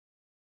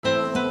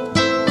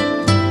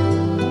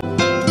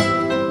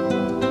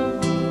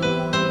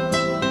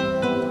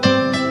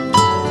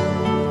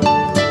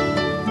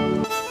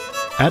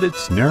At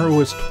its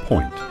narrowest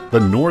point, the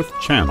North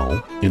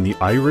Channel in the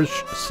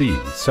Irish Sea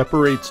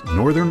separates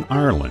Northern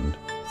Ireland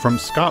from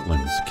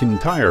Scotland's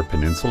Kintyre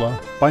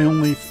Peninsula by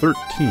only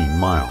 13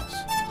 miles.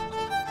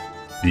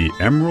 The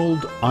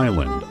Emerald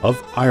Island of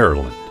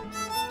Ireland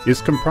is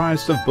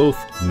comprised of both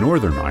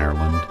Northern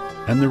Ireland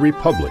and the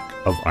Republic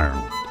of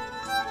Ireland,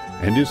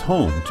 and is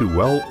home to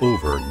well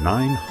over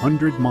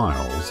 900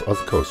 miles of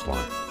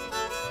coastline,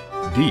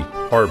 deep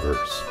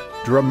harbors,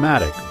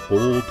 dramatic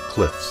bold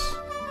cliffs.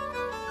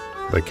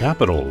 The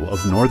capital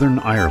of Northern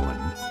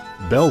Ireland,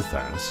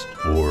 Belfast,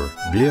 or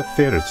Bia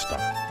Feirsta,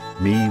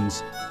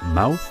 means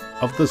mouth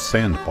of the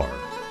sandbar.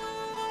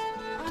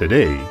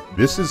 Today,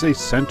 this is a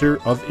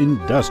center of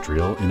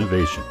industrial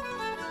innovation.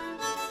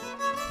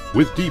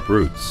 With deep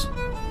roots,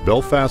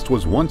 Belfast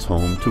was once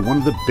home to one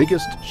of the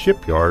biggest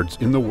shipyards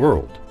in the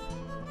world,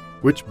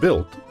 which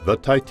built the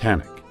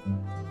Titanic.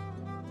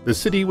 The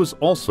city was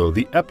also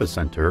the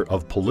epicenter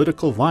of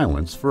political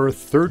violence for a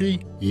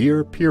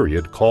 30-year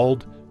period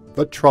called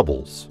the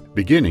Troubles,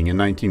 beginning in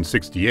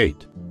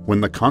 1968,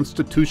 when the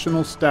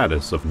constitutional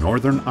status of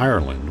Northern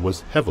Ireland was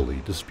heavily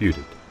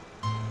disputed.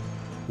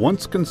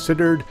 Once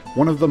considered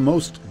one of the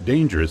most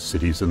dangerous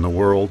cities in the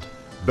world,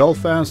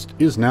 Belfast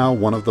is now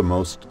one of the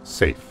most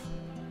safe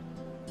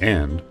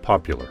and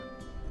popular.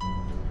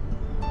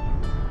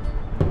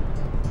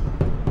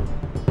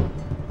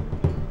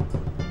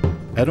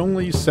 At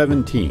only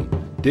 17,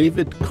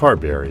 David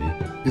Carberry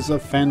is a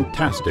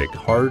fantastic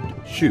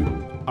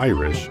hard-shoe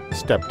Irish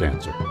step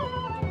dancer.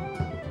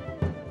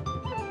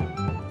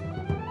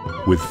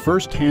 With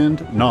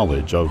first-hand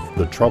knowledge of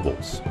the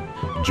Troubles,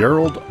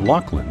 Gerald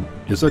Laughlin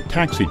is a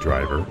taxi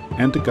driver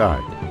and a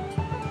guide.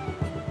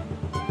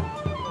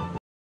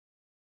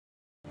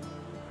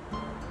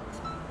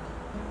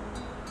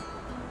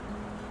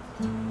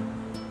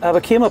 I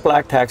became a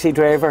black taxi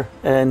driver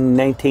in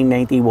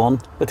 1991.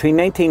 Between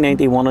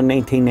 1991 and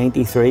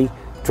 1993,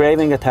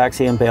 driving a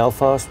taxi in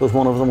Belfast was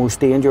one of the most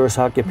dangerous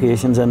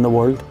occupations in the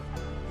world.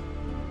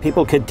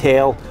 People could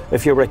tell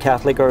if you were a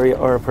Catholic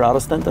or a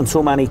Protestant, and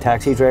so many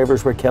taxi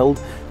drivers were killed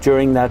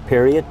during that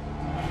period.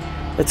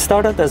 It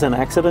started as an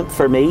accident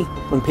for me.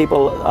 When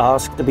people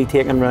asked to be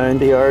taken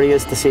round the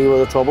areas to see where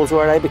the Troubles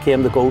were, I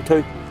became the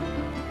go-to.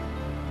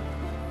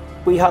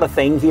 We had a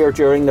thing here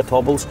during the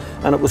Troubles,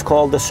 and it was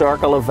called the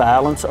circle of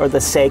violence, or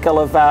the cycle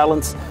of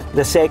violence.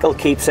 The cycle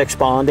keeps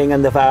expanding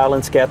and the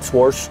violence gets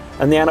worse,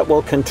 and then it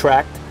will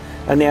contract,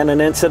 and then an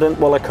incident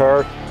will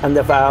occur and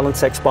the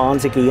violence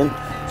expands again.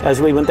 As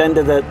we went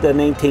into the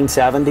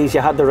 1970s,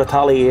 you had the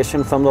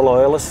retaliation from the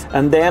Loyalists,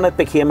 and then it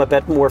became a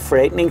bit more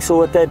frightening,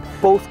 so it did.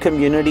 Both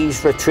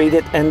communities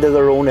retreated into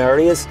their own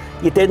areas.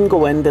 You didn't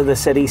go into the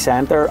city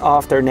centre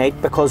after night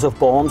because of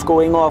bombs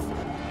going off.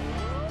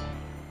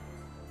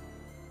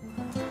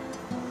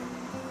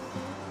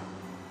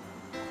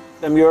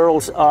 The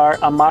murals are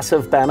a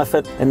massive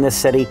benefit in this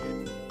city.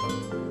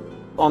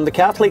 On the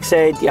Catholic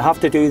side, you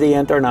have to do the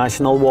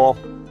International Wall.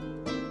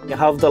 You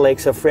have the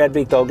likes of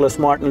Frederick Douglass,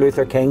 Martin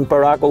Luther King,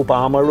 Barack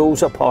Obama,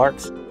 Rosa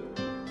Parks.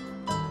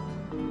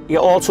 You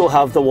also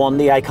have the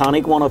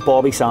iconic one of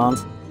Bobby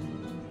Sands.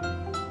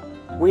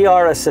 We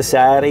are a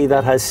society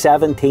that has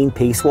 17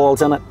 peace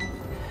walls in it.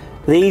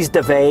 These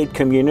divide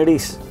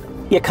communities.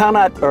 You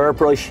cannot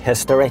airbrush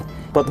history,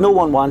 but no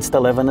one wants to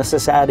live in a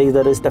society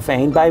that is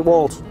defined by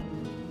walls.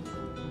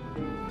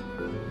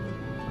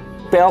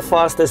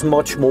 Belfast is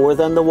much more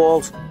than the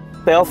walls.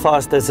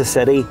 Belfast is a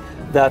city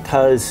that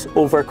has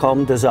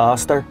overcome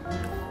disaster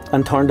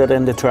and turned it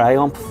into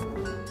triumph.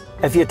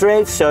 If you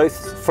drive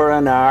south for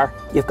an hour,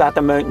 you've got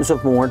the Mountains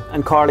of Mourne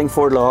and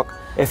Carlingford Lough.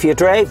 If you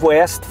drive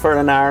west for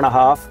an hour and a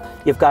half,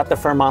 you've got the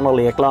Fermanagh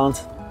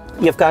Lakelands.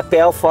 You've got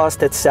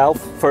Belfast itself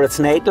for its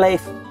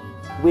nightlife.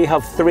 We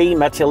have 3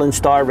 Michelin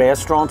star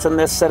restaurants in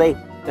this city.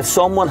 If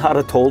someone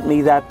had told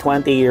me that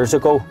 20 years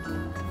ago,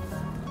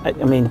 I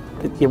mean,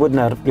 you wouldn't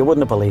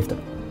have believed it.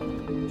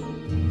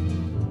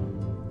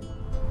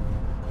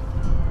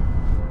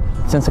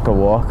 Since I could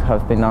walk,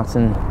 I've been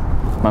dancing.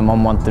 My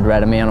mum wanted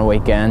rid of me on a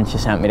weekend. She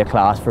sent me to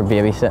class for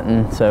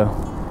babysitting, so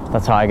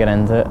that's how I got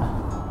into it.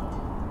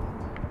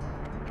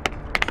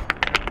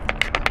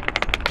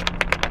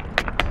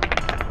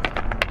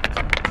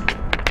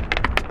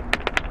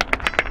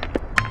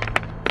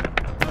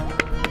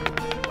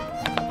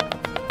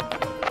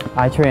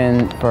 I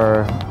train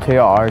for 2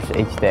 hours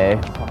each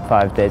day,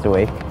 5 days a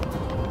week.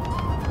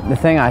 The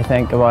thing I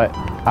think about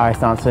Irish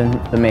dancing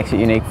that makes it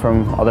unique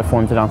from other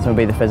forms of dancing would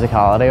be the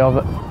physicality of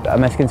it. A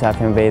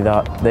misconception would be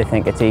that they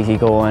think it's easy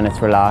going,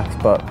 it's relaxed,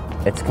 but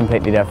it's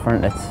completely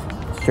different.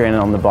 It's straining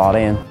on the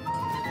body. And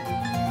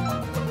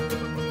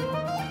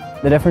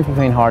the difference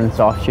between hard and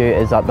soft shoe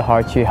is that the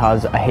hard shoe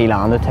has a heel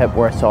and a tip,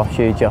 where a soft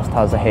shoe just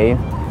has a heel.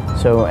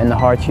 So in the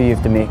hard shoe you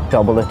have to make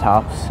double the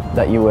taps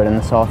that you would in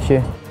the soft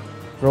shoe.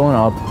 Growing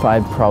up,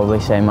 I'd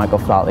probably say Michael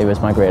Flatley was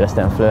my greatest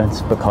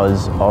influence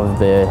because of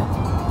the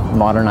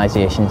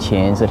modernisation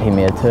change that he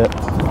made to it.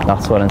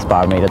 That's what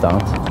inspired me to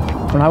dance.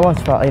 When I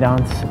watched Flatley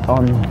dance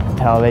on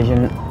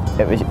television,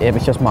 it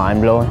was just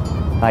mind-blowing.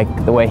 Like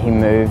the way he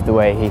moved, the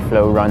way he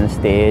flowed around the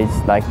stage,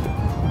 like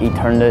he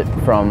turned it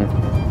from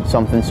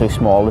something so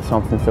small to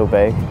something so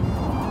big.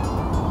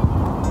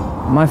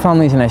 My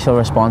family's initial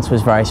response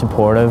was very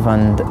supportive,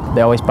 and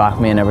they always backed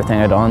me in everything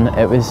I'd done.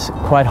 It was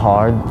quite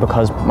hard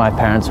because my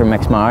parents are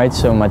mixed marriage,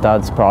 so my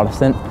dad's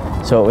Protestant,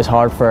 so it was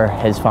hard for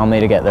his family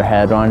to get their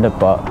head around it,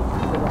 but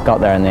got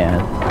there in the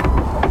end.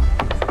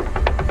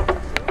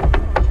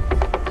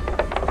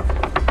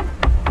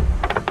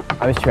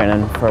 I was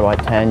training for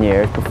about 10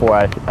 years before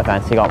I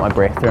eventually got my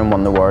breakthrough and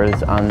won the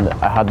Worlds, and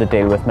I had to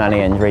deal with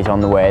many injuries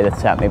on the way that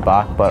set me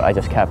back, but I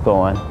just kept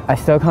going. I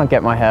still can't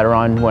get my head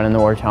around winning the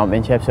World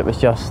Championships. It was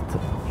just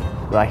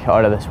like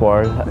out of this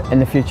world. In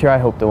the future I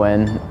hope to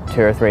win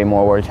 2 or 3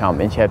 more World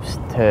Championships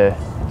to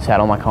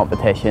settle my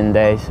competition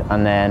days,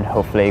 and then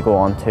hopefully go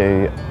on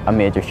to a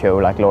major show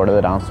like Lord of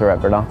the Dance or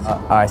Riverdance.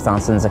 Irish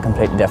dancing is a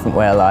completely different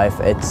way of life.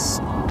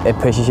 It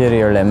pushes you to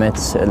your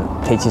limits, it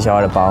teaches you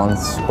how to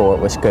balance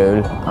sport with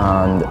school,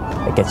 and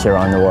it gets you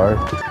around the world.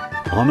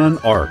 On an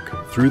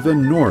arc through the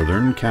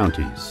northern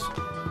counties,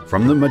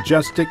 from the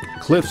majestic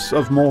cliffs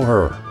of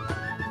Moher,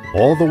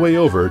 all the way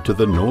over to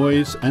the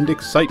noise and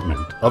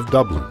excitement of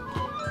Dublin,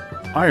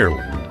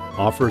 Ireland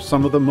offers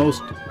some of the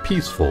most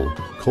peaceful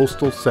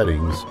coastal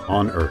settings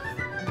on earth,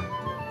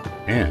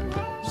 and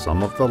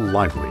some of the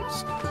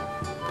liveliest.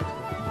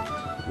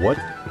 What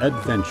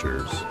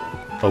adventures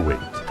await?